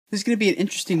This is going to be an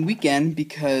interesting weekend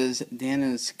because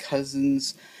Dana's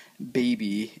cousin's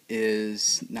baby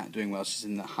is not doing well. She's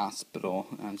in the hospital.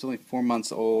 She's only 4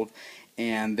 months old,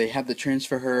 and they have to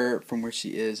transfer her from where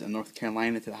she is in North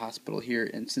Carolina to the hospital here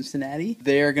in Cincinnati.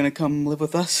 They are going to come live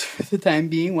with us for the time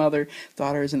being while their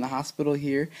daughter is in the hospital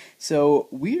here. So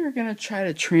we are going to try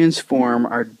to transform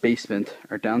our basement,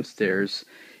 our downstairs,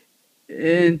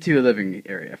 into a living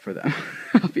area for them.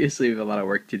 Obviously, we have a lot of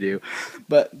work to do,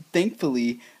 but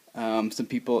thankfully, some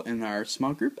people in our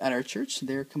small group at our church,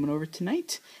 they're coming over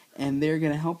tonight, and they're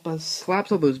going to help us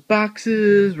collapse all those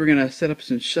boxes. We're going to set up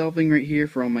some shelving right here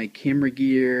for all my camera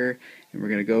gear, and we're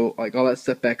going to go, like, all that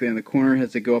stuff back there in the corner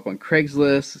has to go up on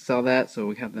Craigslist, sell that, so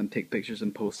we have them take pictures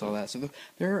and post all that. So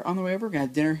they're on the way over. We're going to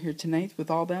have dinner here tonight with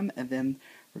all of them, and then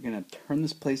we're going to turn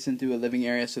this place into a living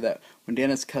area so that when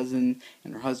Dana's cousin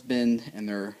and her husband and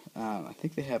their, I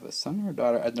think they have a son or a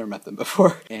daughter, I've never met them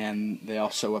before, and they all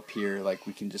show up here, like,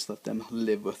 we can just let them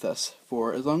live with us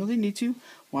for as long as they need to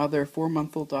while their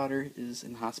 4-month-old daughter is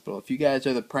in hospital. If you guys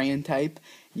are the praying type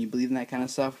and you believe in that kind of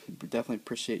stuff, we definitely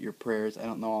appreciate your prayers. I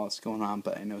don't know all that's going on,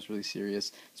 but I know it's really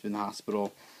serious. It's been in the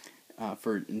hospital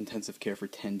for intensive care for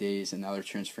 10 days, and now they're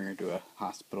transferring her to a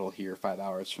hospital here 5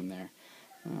 hours from there.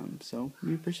 So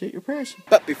we appreciate your prayers.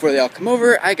 But before they all come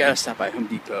over, I gotta stop by Home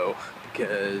Depot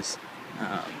because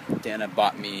Dana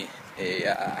bought me a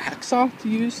hacksaw to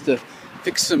use to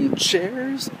fix some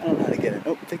chairs. I don't know how to get it.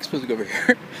 Oh, I think it's supposed to go over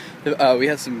here. We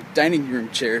had some dining room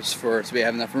chairs so we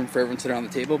have enough room for everyone to sit around the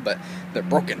table, but they're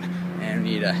broken and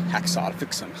we need a hacksaw to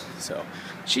fix them. So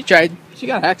she tried. She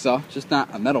got a hacksaw, just not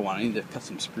a metal one. I need to cut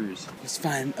some screws. Let's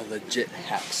find a legit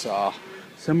hacksaw.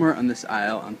 Somewhere on this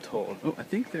aisle, I'm told. Oh, I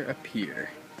think they're up here.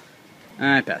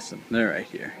 I passed them. They're right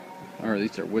here. Or at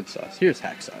least they're wood saws. Here's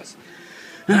hacksaws.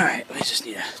 Alright, we just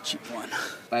need a cheap one.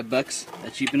 $5?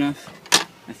 That cheap enough?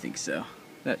 I think so.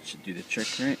 That should do the trick,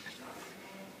 right?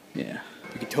 Yeah.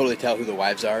 You can totally tell who the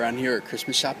wives are around here at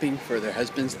Christmas shopping for their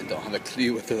husbands and don't have a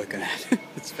clue what they're looking at.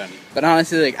 It's funny. But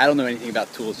honestly, like, I don't know anything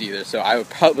about tools either, so I would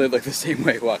probably look the same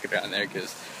way walking around there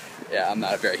because, yeah, I'm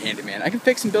not a very handy man. I can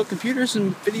fix and build computers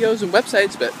and videos and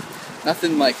websites, but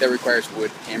nothing like that requires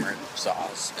wood, hammer,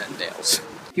 saws, and nails. Do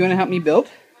you want to help me build?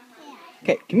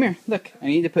 Okay, come here. Look, I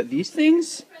need to put these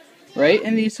things right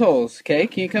in these holes, okay?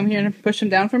 Can you come here and push them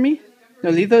down for me? No,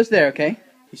 leave those there, okay?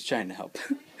 He's trying to help.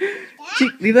 See,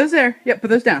 leave those there. Yep, put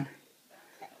those down.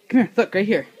 Come here, look, right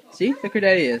here. See? Look where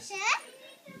Daddy is.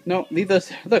 No, leave those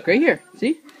there. Look, right here.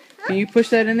 See? Can you push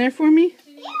that in there for me?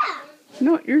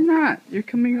 No, you're not. You're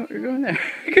going there.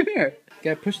 Come here. You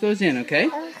gotta push those in, okay?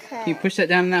 Okay. Can you push that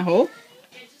down in that hole?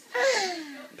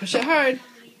 Push it hard.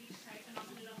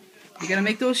 You gotta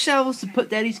make those shelves to put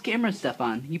Daddy's camera stuff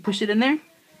on. You push it in there?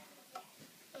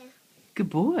 Yeah. Good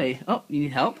boy. Oh, you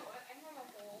need help?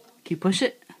 Can you push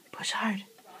it? Push hard.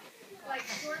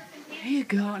 There you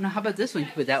go. Now how about this one? Can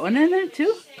you put that one in there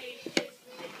too?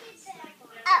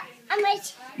 Oh, I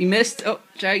missed. You missed? Oh,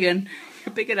 try again.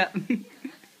 Pick it up.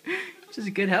 Which is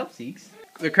a good help, Zeeks.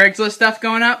 The Craigslist stuff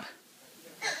going up?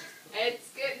 It's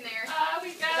getting there. Oh,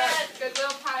 we got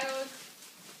Goodwill piles.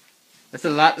 That's a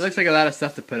lot. It looks like a lot of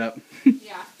stuff to put up.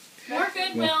 Yeah. More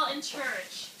Goodwill in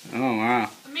church. Oh, wow.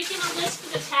 I'm making a list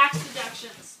for the tax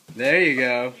deductions. There you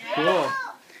go. Yeah. Cool.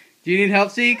 Do you need help,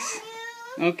 Zeeks?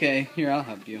 Okay, here, I'll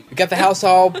help you. We got the house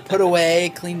all put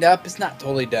away, cleaned up. It's not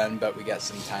totally done, but we got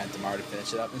some time tomorrow to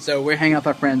finish it up. And so we're hanging out with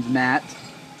our friends Matt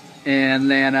and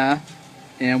Lana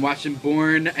and watching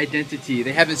Bourne Identity.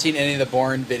 They haven't seen any of the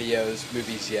Bourne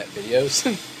movies yet.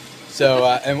 So,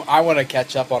 and I want to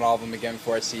catch up on all of them again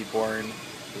before I see Bourne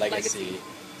Legacy.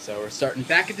 So we're starting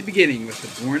back at the beginning with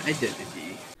the Bourne Identity.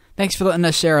 Thanks for letting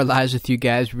us share our lives with you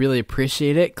guys. Really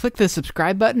appreciate it. Click the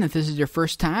subscribe button if this is your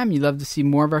first time. You'd love to see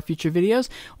more of our future videos,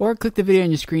 or click the video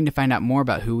on your screen to find out more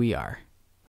about who we are.